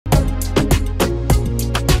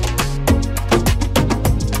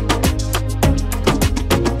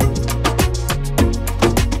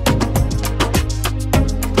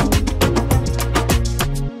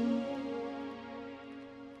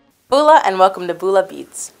and welcome to Bula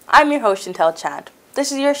Beats. I'm your host, Chantel Chand.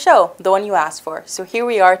 This is your show, the one you asked for, so here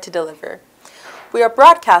we are to deliver. We are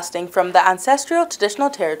broadcasting from the ancestral traditional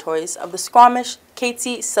territories of the Squamish,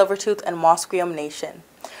 Katzie, Silvertooth, and Musqueam Nation.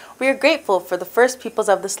 We are grateful for the first peoples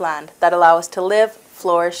of this land that allow us to live,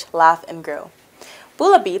 flourish, laugh, and grow.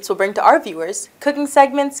 Bula Beats will bring to our viewers cooking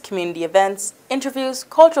segments, community events, interviews,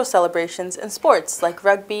 cultural celebrations, and sports like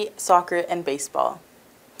rugby, soccer, and baseball.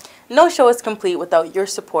 No show is complete without your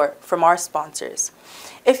support from our sponsors.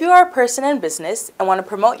 If you are a person in business and want to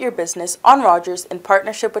promote your business on Rogers in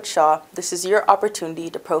partnership with Shaw, this is your opportunity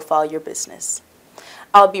to profile your business.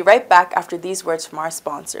 I'll be right back after these words from our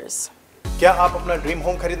sponsors. क्या आप अपना dream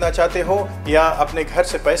home खरीदना चाहते हो या अपने घर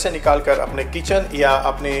से पैसे निकालकर अपने किचन या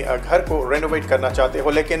अपने घर को रेनोवेट करना चाहते हो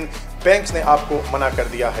लेकिन बैंक्स ने आपको मना कर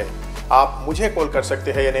दिया है? आप मुझे कॉल कर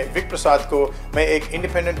सकते हैं, यानी विक प्रसाद को। मैं एक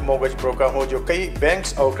इंडिपेंडेंट मॉर्गेज ब्रोकर हूं जो कई बैंक्स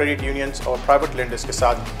और क्रेडिट यूनियंस और प्राइवेट लेंडर्स के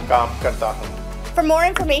साथ काम करता हूं। For more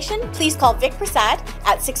information, please call Vic Prasad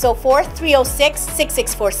at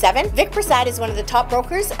 604-306-6647. Vic Prasad is one of the top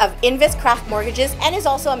brokers of Invis Craft Mortgages and is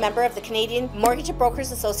also a member of the Canadian Mortgage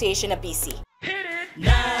Brokers Association of BC.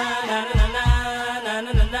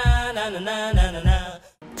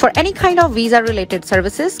 For any kind of visa-related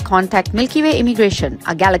services, contact Milky Way Immigration,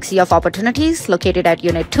 a galaxy of opportunities located at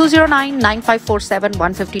Unit 209-9547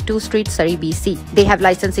 152 Street, Surrey, BC. They have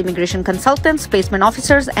licensed immigration consultants, placement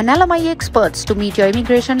officers, and LMIA experts to meet your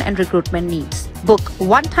immigration and recruitment needs. Book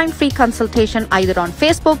one-time free consultation either on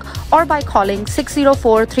Facebook or by calling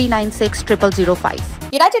 604-396-0005.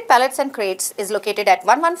 United Pallets and Crates is located at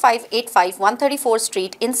 11585 134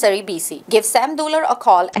 Street in Surrey, BC. Give Sam Dooler a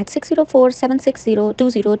call At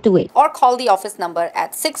 604-760-2028. or call the office number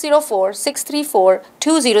at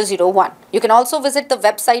 604-634-2001. You can also visit the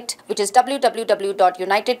website, which is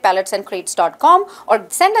www.unitedpalletsandcrates.com, or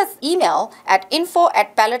send us email at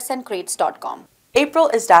info@palletsandcrates.com. April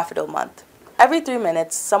is Daffodil Month. Every 3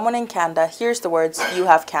 minutes, someone in Canada hears the words, "You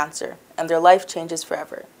have cancer," and their life changes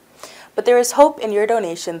forever. But there is hope in your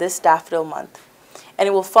donation this Daffodil Month, and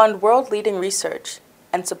it will fund world-leading research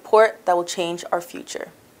and support that will change our future.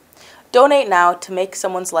 Donate now to make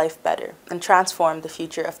someone's life better and transform the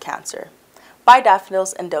future of cancer. Buy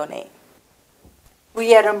daffodils and donate. We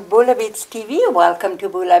are on Bula Beats TV. Welcome to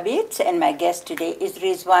Bula Beats, and my guest today is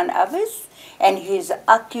Rizwan Abbas, and he is an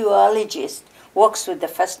archaeologist, works with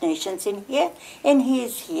the First Nations in here, and he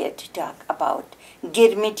is here to talk about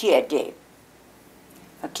Girmitia Day.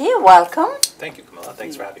 Okay, welcome. Thank you, Camilla.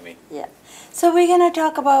 Thanks for having me. Yeah. So we're going to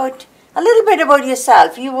talk about a little bit about yourself.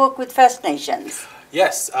 You work with First Nations.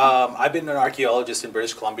 Yes, I've been an archaeologist in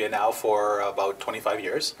British Columbia now for about 25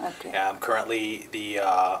 years. Okay. I'm currently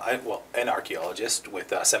an archaeologist with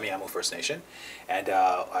Semiahmoo First Nation, and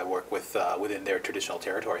I work with within their traditional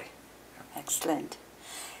territory. Excellent.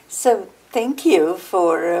 So thank you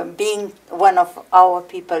for being one of our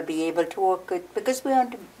people, be able to work with, because we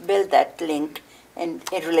want to build that link in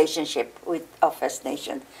a relationship with our First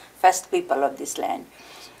Nation, first people of this land.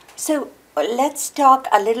 So let's talk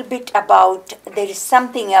a little bit about, there is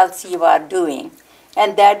something else you are doing,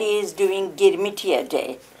 and that is doing Girmitia Day.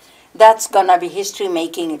 That's going to be history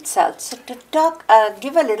making itself. So to talk,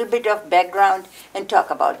 give a little bit of background and talk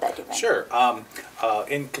about that event. Sure.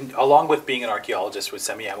 Along with being an archaeologist with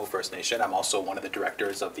Semiahmoo First Nation, I'm also one of the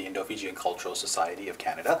directors of the Indo-Fijian Cultural Society of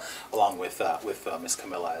Canada, along with Ms.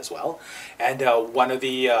 Camilla as well. And one of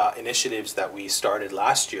the initiatives that we started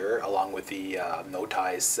last year, along with the No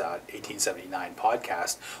Ties 1879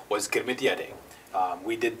 podcast, was Girmitia Day.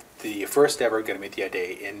 We did the first ever Girmitia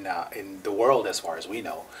Day in the world, as far as we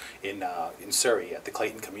know, in Surrey at the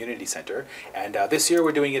Clayton Community Center, and this year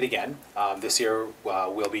we're doing it again. This year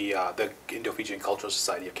we'll be the Indo-Fijian Cultural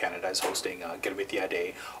Society of Canada is hosting Girmitia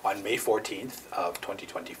Day on May 14th of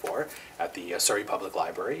 2024 at the Surrey Public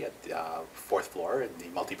Library at the 4th floor in the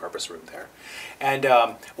multi-purpose room there. And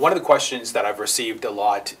one of the questions that I've received a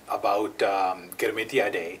lot about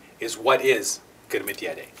Girmitia Day is, what is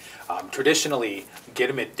Girmitia Day? Traditionally,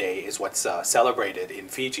 Girmit Day is what's celebrated in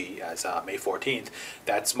Fiji as May 14th.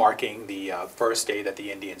 That's marking the first day that the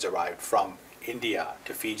Indians arrived from India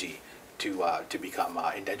to Fiji to become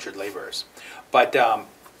indentured laborers. But a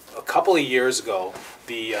couple of years ago,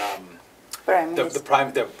 the Prime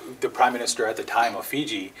Minister at the time of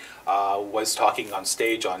Fiji was talking on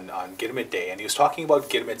stage on Girmit Day, and he was talking about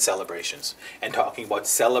Girmit celebrations and talking about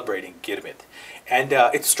celebrating Girmit. And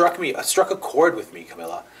it struck a chord with me,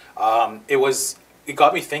 Camilla. It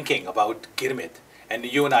got me thinking about Girmit. And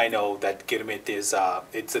you and I know that Girmit is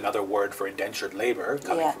it's another word for indentured labor,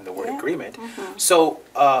 coming from the word agreement. So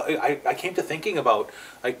I came to thinking about,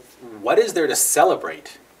 like, what is there to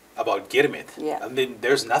celebrate about Girmit. Yeah. I mean,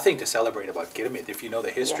 there's nothing to celebrate about Girmit if you know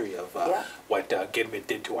the history of Yeah. what Girmit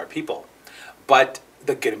did to our people. But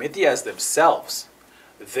the Girmitias themselves,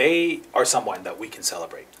 they are someone that we can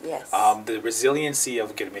celebrate. Yes. The resiliency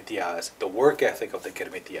of Girmitias, the work ethic of the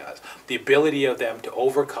Girmitias, the ability of them to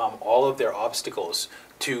overcome all of their obstacles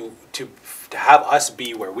to have us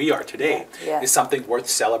be where we are today Yeah. is something worth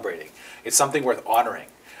celebrating. It's something worth honoring.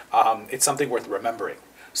 It's something worth remembering.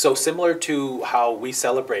 So similar to how we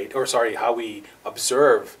celebrate, or sorry, how we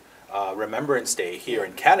observe Remembrance Day here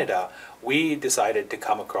in Canada, we decided to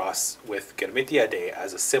come across with Girmitia Day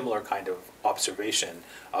as a similar kind of observation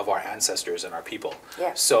of our ancestors and our people.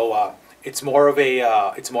 Yeah. So it's more of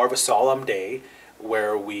a solemn day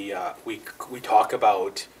where we talk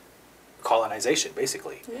about colonization,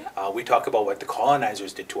 basically. Yeah. We talk about what the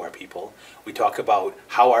colonizers did to our people. We talk about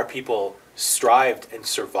how our people strived and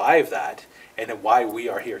survived that, and why we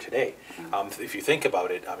are here today. If you think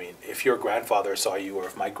about it, I mean, if your grandfather saw you, or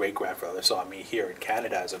if my great-grandfather saw me here in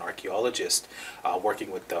Canada as an archaeologist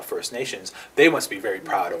working with the First Nations, they must be very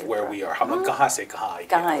proud of where we are.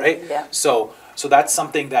 Right? Yeah. So that's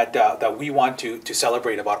something that we want to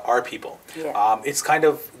celebrate about our people. Yeah. It's kind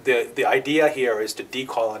of the idea here is to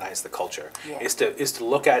decolonize the culture. Yeah. Is to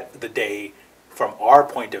look at the day from our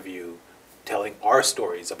point of view, telling our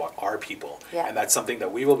stories about our people. Yeah. And that's something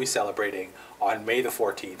that we will be celebrating on May the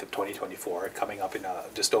 14th of 2024, coming up in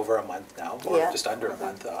just over a month now, or Yeah. just under a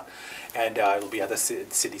month. And it'll be at the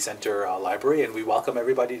City Center Library, and we welcome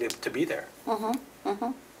everybody to be there.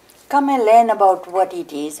 Come and learn about what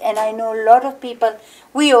it is. And I know a lot of people,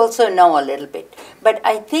 we also know a little bit. But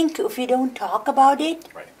I think if we don't talk about it,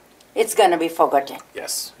 Right. it's going to be forgotten.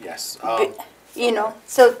 Yes, yes. You know,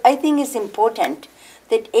 so I think it's important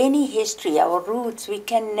that any history, our roots, we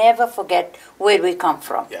can never forget where we come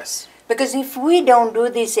from. Yes. Because if we don't do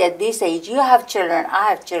this at this age, you have children, I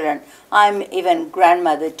have children, I'm even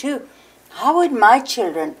grandmother too. How would my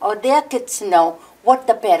children or their kids know what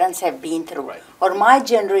the parents have been through, Right. or my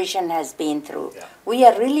generation has been through? Yeah. We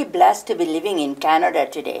are really blessed to be living in Canada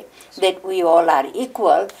today, that we all are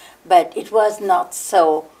equal, but it was not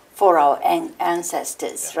so for our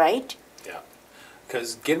ancestors, Yeah. right?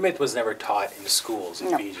 Because Girmit was never taught in schools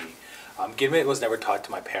in No. Fiji. Girmit was never taught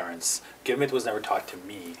to my parents. Girmit was never taught to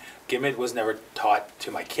me. Girmit was never taught to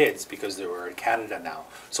my kids because they were in Canada now.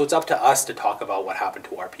 So it's up to us to talk about what happened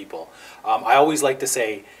to our people. I always like to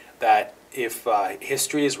say that if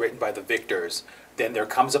history is written by the victors, then there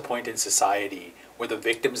comes a point in society where the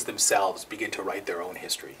victims themselves begin to write their own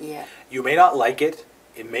history. Yeah. You may not like it.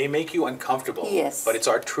 It may make you uncomfortable, Yes. but it's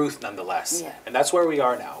our truth nonetheless. Yeah. And that's where we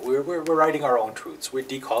are now. We're writing our own truths. We're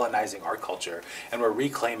decolonizing our culture, and we're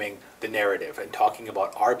reclaiming the narrative and talking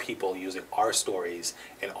about our people using our stories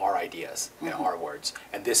and our ideas and our words.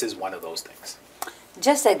 And this is one of those things.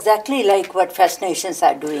 Just exactly like what First Nations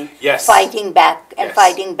are doing. Yes. Fighting back and Yes.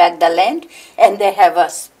 fighting back the land. And they have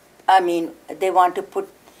they want to put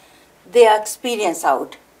their experience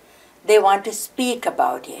out. They want to speak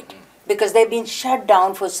about it because they've been shut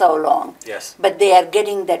down for so long. Yes. But they are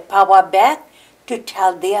getting that power back to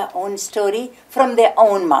tell their own story from their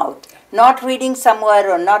own mouth. Not reading somewhere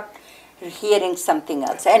or not hearing something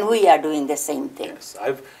else. And we are doing the same thing. Yes.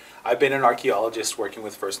 I've been an archaeologist working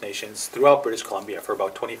with First Nations throughout British Columbia for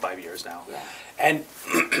about 25 years now. Yeah. And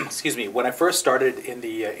excuse me, when I first started in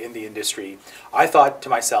the industry, I thought to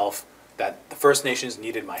myself that the First Nations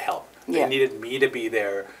needed my help. They Yeah. needed me to be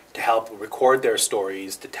there to help record their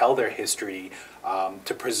stories, to tell their history,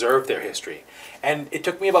 to preserve their history. And it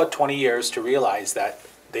took me about 20 years to realize that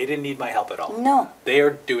they didn't need my help at all. No. They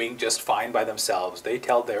are doing just fine by themselves. They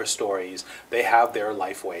tell their stories. They have their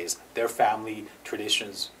life ways. Their family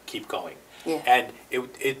traditions keep going. Yeah. And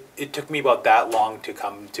it took me about that long to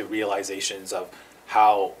come to realizations of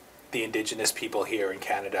how the Indigenous people here in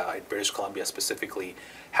Canada, in British Columbia specifically,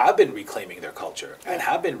 have been reclaiming their culture and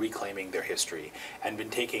have been reclaiming their history and been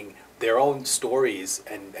taking their own stories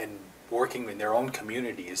and working in their own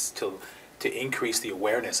communities to increase the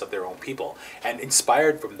awareness of their own people. And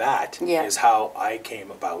inspired from that Yeah. is how I came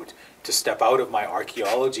about to step out of my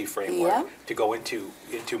archaeology framework Yeah. to go into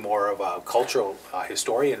more of a cultural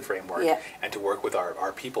historian framework Yeah. and to work with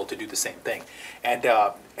our people to do the same thing. And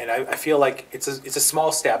I feel like it's a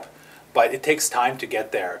small step, but it takes time to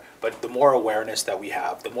get there. But the more awareness that we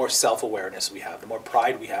have, the more self-awareness we have, the more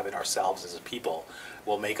pride we have in ourselves as a people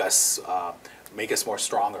will make us more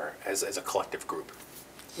stronger as a collective group.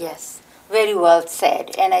 Yes. Very well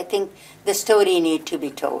said. And I think the story need to be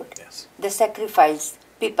told. Yes. The sacrifice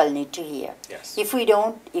people need to hear. Yes. If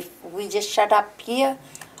we just shut up here,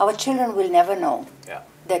 our children will never know Yeah.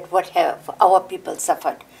 that what have our people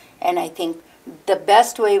suffered. And I think the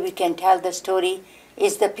best way we can tell the story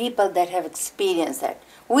is the people that have experienced that.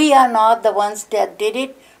 We are not the ones that did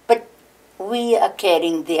it, but we are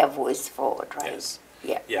carrying their voice forward, right? Yes.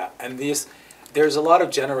 Yeah. Yeah, and there's a lot of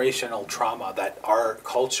generational trauma that our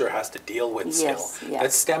culture has to deal with still. Yeah.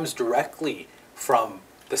 That stems directly from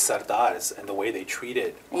the Sardars and the way they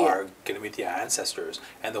treated our Ginamitia ancestors,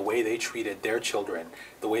 and the way they treated their children,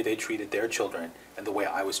 the way they treated their children, and the way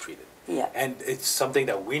I was treated. Yeah. And it's something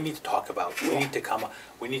that we need to talk about. We need to come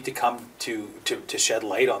to shed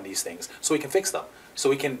light on these things so we can fix them. So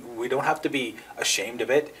we don't have to be ashamed of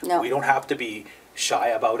it. No. We don't have to be shy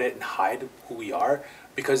about it and hide who we are,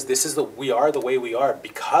 because we are the way we are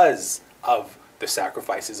because of the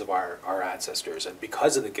sacrifices of our ancestors and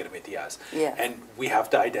because of the Giramitias. Yeah. And we have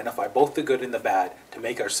to identify both the good and the bad to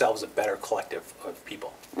make ourselves a better collective of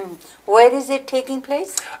people. Where is it taking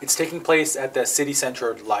place? It's taking place at the City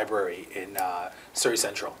Centre Library in Surrey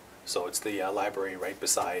Central. So it's the library right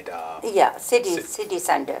beside City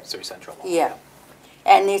Center. Surrey Central. Yeah.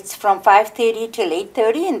 And it's from 5:30 till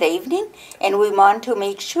 8:30 in the evening, and we want to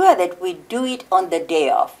make sure that we do it on the day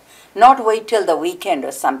off, not wait till the weekend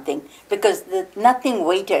or something, because nothing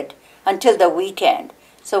waited until the weekend.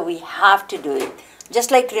 So we have to do it. Just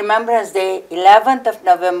like Remembrance Day, 11th of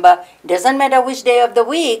November, doesn't matter which day of the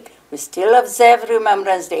week, we still observe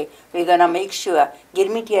Remembrance Day. We're going to make sure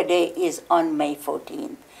Girmitia Day is on May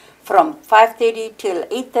 14th from 5:30 till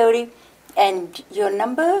 8:30. And your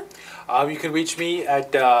number? You can reach me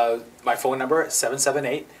at my phone number,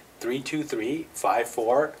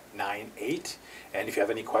 778-323-5498. And if you have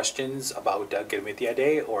any questions about Girmitia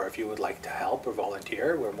Day, or if you would like to help or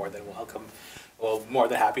volunteer, we're more than welcome. Well, more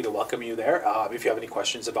than happy to welcome you there. If you have any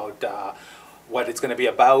questions about what it's going to be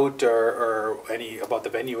about, or any about the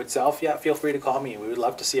venue itself, feel free to call me. We would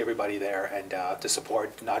love to see everybody there and to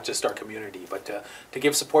support not just our community, but to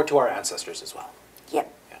give support to our ancestors as well. Yeah.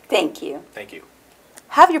 Thank you. Thank you.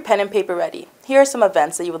 Have your pen and paper ready. Here are some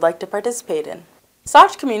events that you would like to participate in.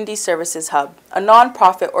 Saach Community Services Hub, a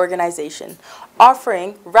non-profit organization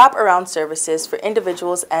offering wrap-around services for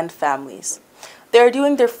individuals and families. They are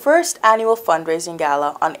doing their first annual fundraising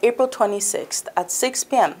gala on April 26th at 6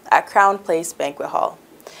 p.m. at Crown Place Banquet Hall.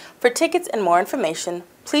 For tickets and more information,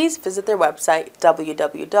 please visit their website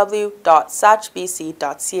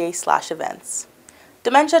www.sachbc.ca/events.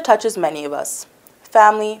 Dementia touches many of us.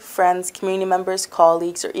 Family, friends, community members,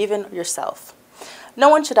 colleagues, or even yourself. No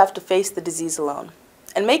one should have to face the disease alone.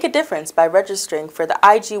 And make a difference by registering for the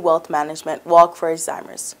IG Wealth Management Walk for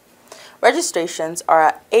Alzheimer's. Registrations are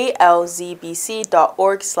at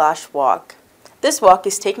alzbc.org/walk. This walk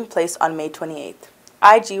is taking place on May 28th.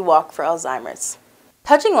 IG Walk for Alzheimer's.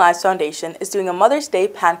 Touching Lives Foundation is doing a Mother's Day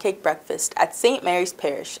pancake breakfast at St. Mary's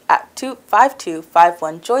Parish at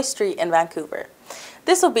 5251 Joy Street in Vancouver.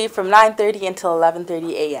 This will be from 9:30 until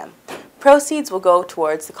 11:30 a.m. Proceeds will go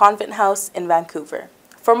towards the Convent House in Vancouver.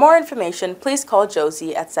 For more information, please call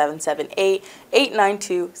Josie at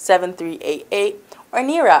 778-892-7388 or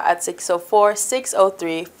Nira at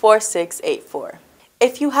 604-603-4684.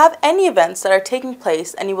 If you have any events that are taking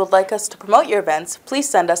place and you would like us to promote your events, please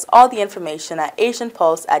send us all the information at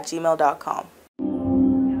asianpulse@gmail.com.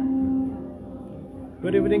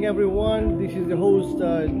 Good evening, everyone. This is the host,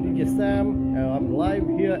 DJ Sam. I'm live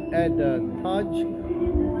here at Taj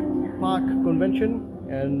Park Convention,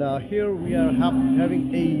 and here we are having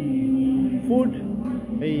a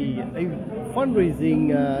fundraising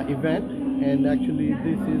event, and actually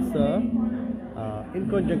this is in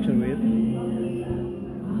conjunction with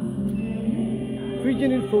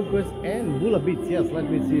Fijian in Focus and Bula Beats. Yes, let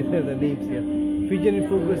me see the names here. Fijian in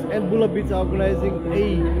Focus and Bula Beats are organizing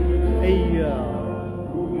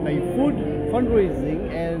a food fundraising,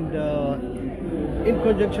 and in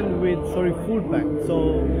conjunction with Food Bank. So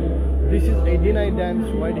this is a D9 dance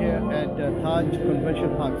right here at Taj Convention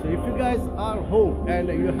Park. So if you guys are home and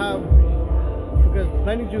you guys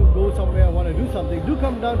planning to go somewhere, want to do something, do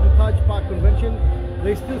come down to Taj Park Convention.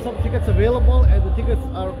 There's still some tickets available, and the tickets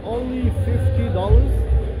are only $50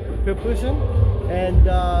 per person, and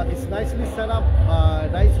it's nicely set up,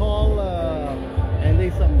 nice hall, and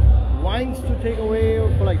there's some wines to take away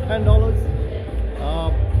for like $10.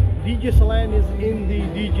 DJ Salan is in the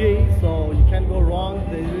DJ, so you can't go wrong.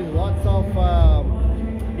 There is lots of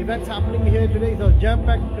events happening here today. It's a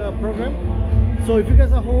jam-packed program. So if you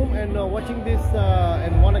guys are home and watching this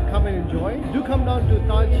and want to come and enjoy, do come down to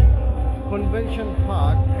Taj Convention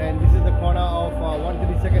Park, and this is the corner of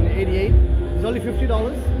 132nd and 88. It's only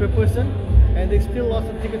 $50 per person, and there's still lots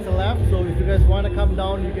of tickets left. So if you guys want to come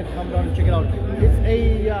down, you can come down and check it out.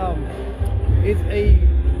 It's a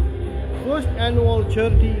first annual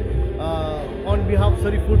charity on behalf of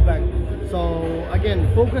Surrey Food Bank. So again,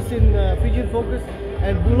 focus in Fijian focus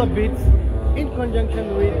and Bula Beats in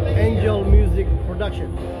conjunction with Angel Music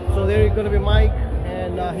Production. So there is going to be Mike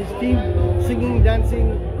and his team singing,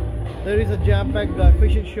 dancing. There is a jam-packed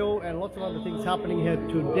fashion show and lots of other things happening here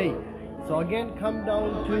today. So again, come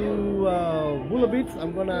down to Bula Beats.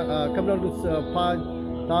 I'm gonna come down to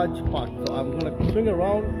Taj Park. So I'm gonna swing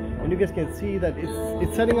around, and you guys can see that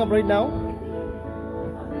it's setting up right now,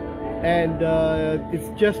 and it's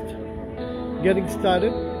just getting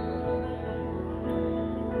started.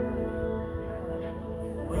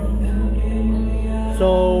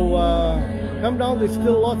 So come down. There's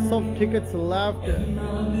still lots of tickets left.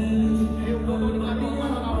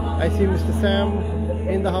 I see Mr. Sam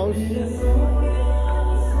in the house.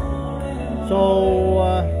 So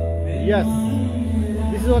yes,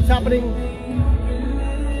 this is what's happening,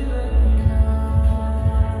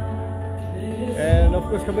 and of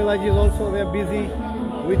course Camilla ji is also there, busy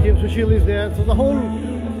with him. Sushil is there, so the whole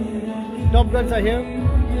Top Guns are here.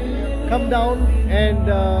 Come down and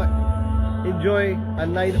enjoy a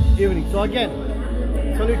night evening. So again,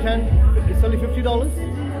 it's only $50,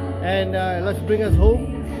 and let's bring us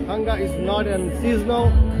home. Hunger is not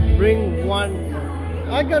seasonal. Bring one.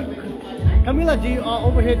 I got Camilla ji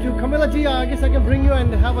over here too. Camilla ji, I guess I can bring you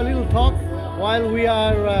and have a little talk while we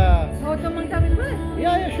are.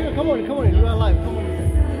 Yeah, sure. Come on. We are live. Come on.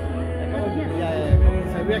 Yeah. Come on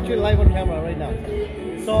inside. We're actually live on camera right now.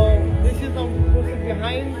 So this is the person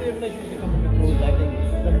behind the invitation. I think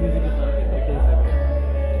the music is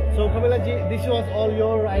okay. So Camilla ji, this was all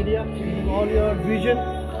your idea, all your vision.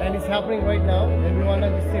 And it's happening right now, and we want to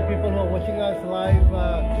see people who are watching us live,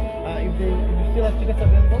 if you still have tickets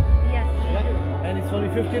available. Yes. Yeah. And it's only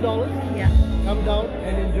 $50. Yeah. Come down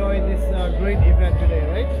and enjoy this great event today,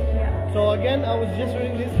 right? Yeah. So again, I was just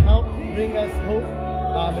reading this, help bring us hope.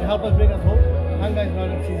 Help us bring us hope. Hunger is not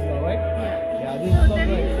in seasonal, right? Yeah. Yeah, this is so the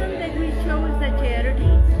great. reason that we chose the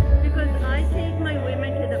charity, because I take my women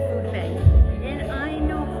to the food bank, and I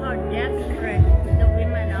know how desperate the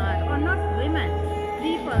women are, or not women,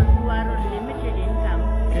 people who are on limited income.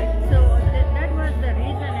 Okay. So that was the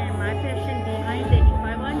reason and my passion behind it. If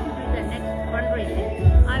I want to do the next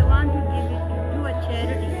fundraising, I want to give it to a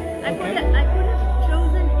charity. I could have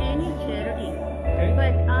chosen any charity,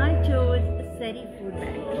 but I chose SETI Food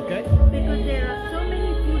Bank. Okay. Because there are so many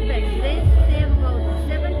food banks. They save about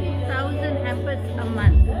 70,000 hampers a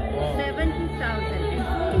month. 70,000, and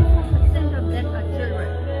 44% of that are children.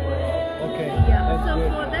 Okay. Yeah. That's So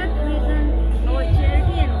good. for that reason, our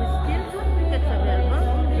charity, and we still have tickets available.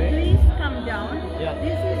 Okay. Please come down. Yeah.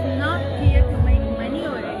 This is not here to make money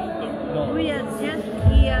or anything. No. We are just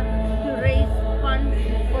here to raise funds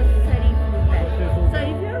for SETI Food Bank. So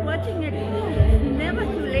if you're watching it, it's never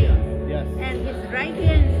too late. Yes. And it's right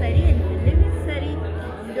here in SETI, and if you live in SETI,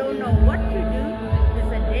 you don't know what to do.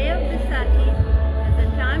 It's a day of Visakhi. It's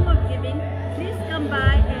a time of giving. Please come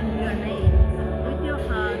by and donate with your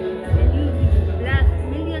heart, and you'll be blessed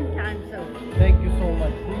million times over. Thank you so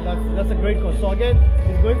much. That's a great cause. So again,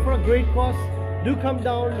 it's going for a great cause. Do come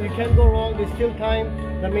down. You can't go wrong. There's still time.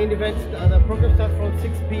 The main event, the program starts from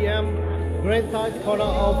 6 p.m. Grand Taj, corner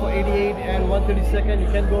of 88 and 132nd.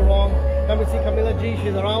 You can't go wrong. Come and see Camilla G.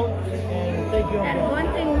 She's around. And thank you. And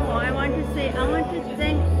one thing more I want to say, I want to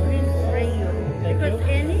thank Prince Radio. Thank Because you.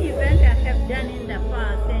 any event I have done in the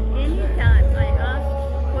past, and any time I ask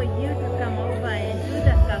for you to come over and do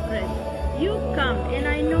the coverage, you come, and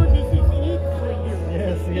I know this is Eid for you.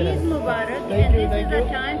 Yes. Eid Mubarak, Thank and you, this thank is the you.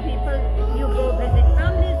 time people, you go visit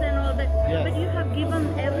families and all that, Yes. but you have given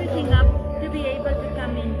everything up to be able to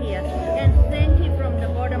come in here, and thank you from the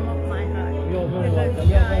bottom of my heart. You're very Because, welcome.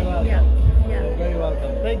 You're very welcome. yeah. You're very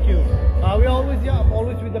welcome. Thank you. I'm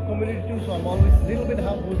always with the community too, so I'm always a little bit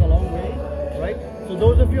help goes a long way, right? So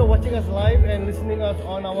those of you who are watching us live and listening us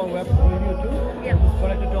on our web radio too, Yeah.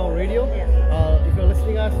 connected to our radio. Yeah. If you're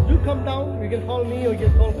listening us, do come down. You can call me or you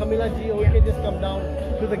can call Camilla G, or you can just come down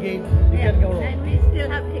to the gate. You Yeah. can't go wrong. And we still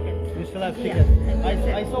have tickets. You still have Yeah. tickets.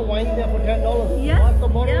 And I saw wine there for $10. Yes, What's a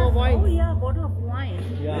bottle yes. of wine? Oh yeah, bottle of wine.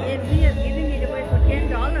 Yeah. And we are giving it away for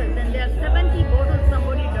 $10, and there are 70 bottles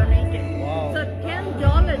somebody donated. Wow. So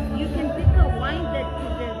 $10, you can pick a wine that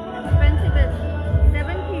is as expensive as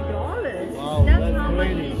 $70. Wow, That's that's how much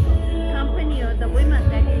crazy. this company or the women,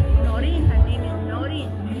 that is Noreen, her name is Noreen,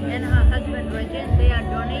 and her husband Rajan, they are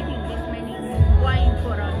donating this many wine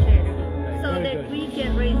for our charity, so Very that good. we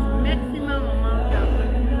can raise maximum amount of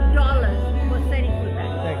dollars for SETI Food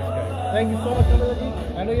Bank. Thanks, guys. Thank you so much, Camilla Ji.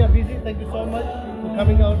 I know you're busy. Thank you so much for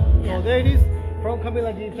coming out. Yeah. So there it is. from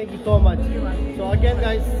Kamila ji. Thank you so much. So again,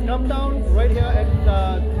 guys, come down right here at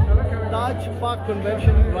Taj Park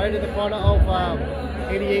Convention, right at the corner of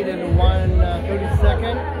 88 and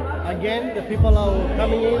 132nd. Again, the people are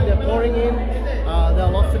coming in, they're pouring in. There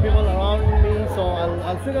are lots of people around me, so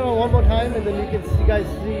I'll sit around one more time and then you can see, guys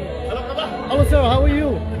see. Hello sir, how are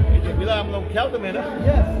you? Yes.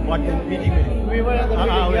 We were at the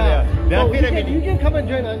meeting, yeah. So you can come and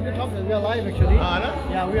join us. We are live actually.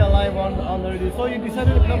 Yeah, we are live on the radio. So you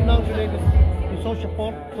decided to come down today to show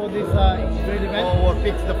support for this great event? Or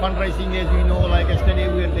fix the fundraising, as you know, like yesterday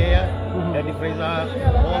we were there at the Fraser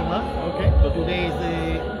Hall. Okay. So today is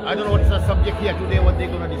I don't know what's the subject here today, what they're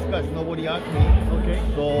going to discuss. Nobody asked me. Okay.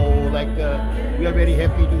 So like we are very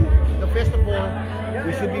happy to, first of all,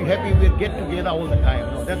 we should be happy we get together all the time.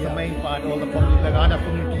 No? That's the main part. All the public, like other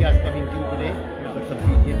community is coming to today. But some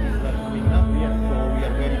Fijian people are coming now. So we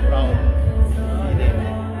are very proud to see them.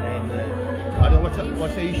 And I don't know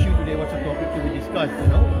what's the issue today, what's the topic to be discussed, you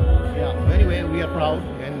know? Yeah. So anyway, we are proud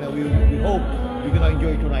and we hope we're going to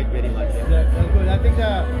enjoy tonight very much. That's good. I think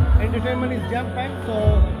the entertainment is jam-packed, so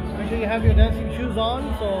make sure you have your dancing shoes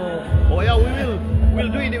on. So. Oh yeah, we'll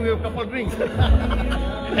do it with a couple of drinks.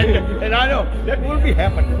 and I know that will be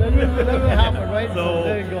happen. That will happen, right? So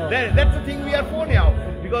there you go. That's the thing we are for now,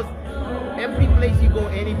 because every place you go,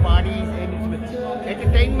 any parties, any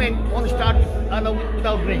entertainment won't start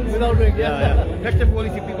without drinks. Without drinks, yeah. Festival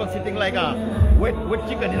is people sitting like a wet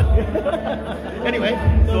chicken, you know. Anyway,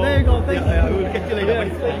 so there you go. Thank you. We will catch you later.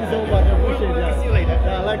 Yes, thank you so much. I appreciate it. See you later.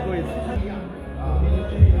 Yeah, likewise.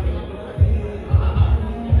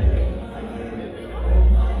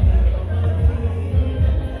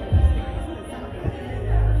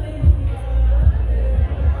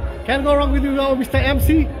 Can't go wrong with you now, Mr.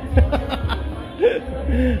 MC.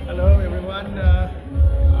 Hello everyone.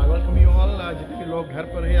 I welcome you all. जितने भी लोग घर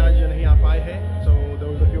पर हैं आज नहीं आ पाए हैं. So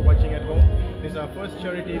those of you watching at home, this is our first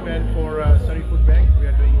charity event for Surrey Food Bank we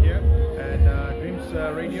are doing here, and Dreams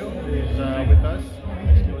Radio is with us.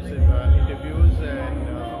 Exclusive interviews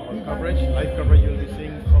and coverage, live coverage you'll be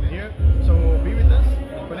seeing from here. So be with us.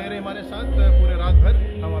 बने रहे हमारे साथ पूरे रात भर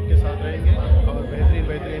हम आपके साथ रहेंगे और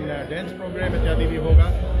बेहतरीन डांस प्रोग्राम इत्यादि भी होगा.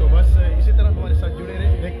 तो बस इसी तरह हमारे साथ जुड़े रहे,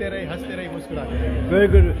 देखते रहे, हंसते रहे, मुस्कुराते रहे. Very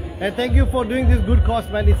good, and thank you for doing this good cause,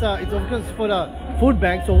 man. It's of course for the food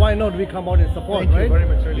bank, so why not we come out and support, Thank right? you very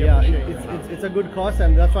much. Really appreciate it's a good cause,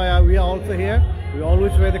 and that's why we are also here. We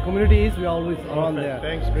always where the community is, we are always around there.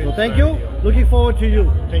 Thanks, so thank you. Looking forward to you.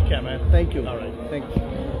 Take care, man. Thank you. All right. Thank you.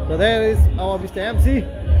 So there is our Mr. MC.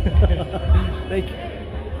 Thank you.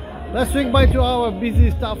 Let's swing by to our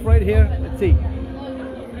busy stuff right here. Let's see.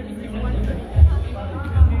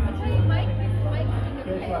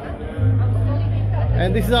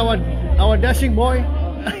 And this is our dashing boy,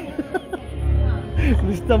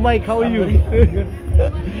 Mr. Mike. How are you?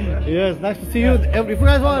 Yes, nice to see you. If you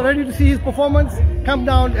guys are ready to see his performance, come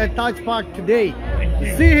down at Taj Park today.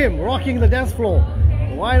 See him rocking the dance floor.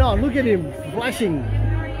 Why not? Look at him flashing.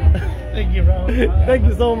 Thank you, bro. Thank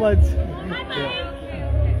you so much. Yeah.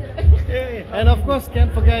 And of course,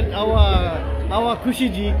 can't forget our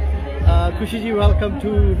Kushiji. Kushiji, welcome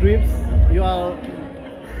to Dreams. You are.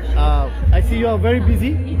 I see you are very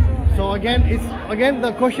busy. So again,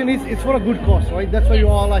 the question is, it's for a good cause, right? That's why you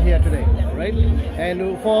all are here today, right?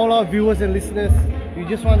 And for all our viewers and listeners, you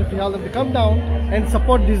just wanted to tell them to come down and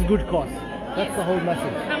support this good cause. That's the whole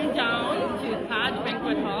message. Come down to Taj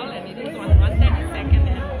Banquet Hall, and it is on 132nd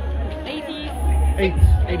and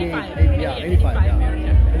 85. Yeah, 85.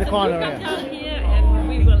 Yeah. In the corner, Come yeah. down here, and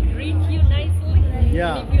we will greet you nicely.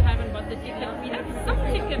 Yeah. And if you haven't bought the ticket, we have some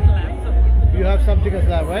tickets left. So You have some tickets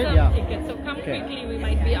left, right? some Yeah. tickets. So come Okay. quickly. We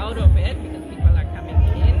might be out of it because people are coming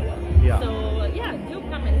in. Yeah. So yeah, do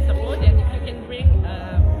come and support. And if you can bring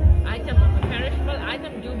item of a perishable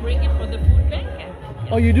item, do bring it for the food bank. And,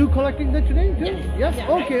 Oh, you do collecting that today? Too? Yes. Yes.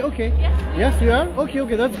 Yeah, Okay. right. Okay. Yes. Yes, you are. Okay.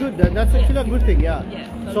 Okay. That's good. That's actually a good thing. Yeah. Yes.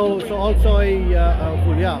 So also a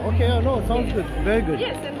food. Yeah. Okay. Oh, no, sounds good. Very good.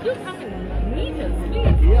 Yes, and do come and meet us,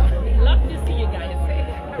 please. Yeah. Love to see you guys.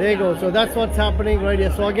 There you go. So that's what's happening right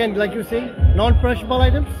here. So again, like you say, non-perishable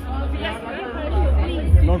items. Yes,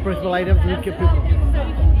 please. Non-perishable items. We keep people.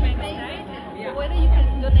 Whether you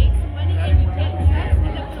can donate some money and you get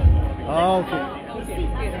Okay.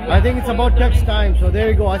 I think it's about tax time. So there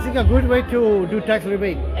you go. I think a good way to do tax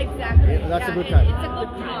rebate. Exactly. Yeah, that's a good time. It's a good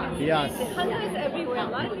time. Yes. The hunger is everywhere.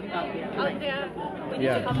 Life out there. We need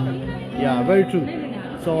Yeah. to help them. Yeah, very true.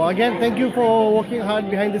 So again, thank you for working hard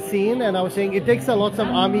behind the scene. And I was saying it takes a lot of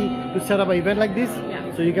army to set up an event like this.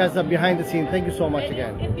 Yeah. So you guys are behind the scene. Thank you so much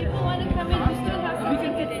again. If people want to come in, we still have some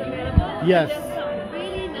tickets available. Yes. There's some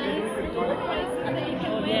really nice prices that you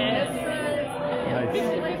can win.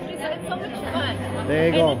 had so much fun. There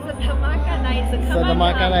you go. And it's a Dhamaka night, so come So the on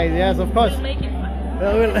Maka down. night, yes, of course. We'll make it fun.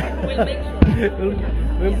 We'll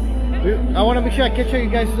We'll make sure. I want to make sure I catch you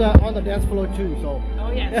guys on the dance floor too. So.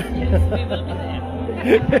 Oh yes, yes, we will be there.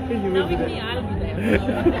 You will Now be with me, there. I'll be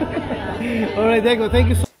there. All right, there you go. Thank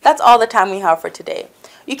you so That's all the time we have for today.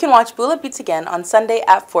 You can watch Bula Beats again on Sunday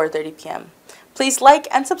at 4:30 p.m. Please like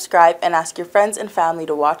and subscribe and ask your friends and family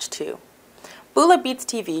to watch too. Bula Beats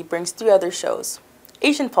TV brings 3 other shows.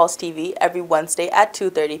 Asian Pulse TV every Wednesday at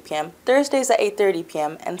 2:30 p.m., Thursdays at 8:30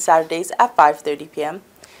 p.m., and Saturdays at 5:30 p.m.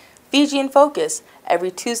 Fijian Focus every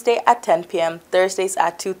Tuesday at 10 p.m., Thursdays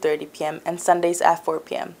at 2:30 p.m., and Sundays at 4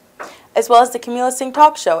 p.m. As well as the Camila Singh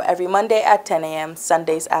Talk Show every Monday at 10 a.m.,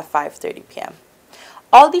 Sundays at 5:30 p.m.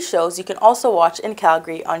 All these shows you can also watch in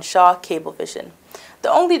Calgary on Shaw Cablevision.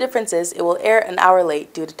 The only difference is it will air an hour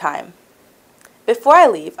late due to time. Before I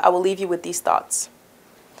leave, I will leave you with these thoughts.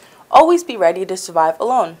 Always be ready to survive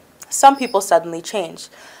alone. Some people suddenly change.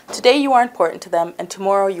 Today you are important to them and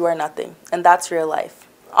tomorrow you are nothing, and that's real life.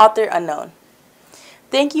 Author unknown.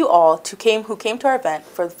 Thank you all who came to our event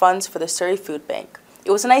for the funds for the Surrey Food Bank.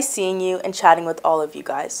 It was nice seeing you and chatting with all of you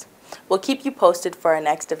guys. We'll keep you posted for our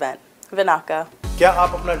next event. Vinaka. क्या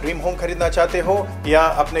आप अपना dream home खरीदना चाहते हो या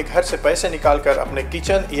अपने घर से पैसे निकालकर अपने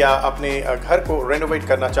किचन या अपने घर को रेनोवेट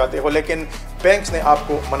करना चाहते हो लेकिन बैंक्स ने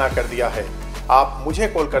आपको मना कर दिया है? आप मुझे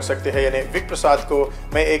कॉल कर सकते हैं यानी विक प्रसाद को।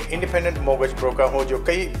 मैं एक इंडिपेंडेंट मॉर्गेज ब्रोकर हूं जो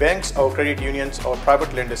कई बैंक्स और क्रेडिट यूनियंस और प्राइवेट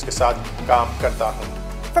लेंडर्स के साथ काम करता हूं।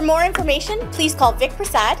 For more information, please call Vic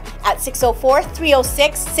Prasad at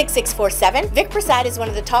 604-306-6647. Vic Prasad is one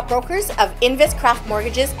of the top brokers of Invis Craft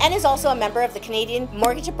Mortgages and is also a member of the Canadian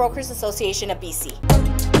Mortgage Brokers Association of BC.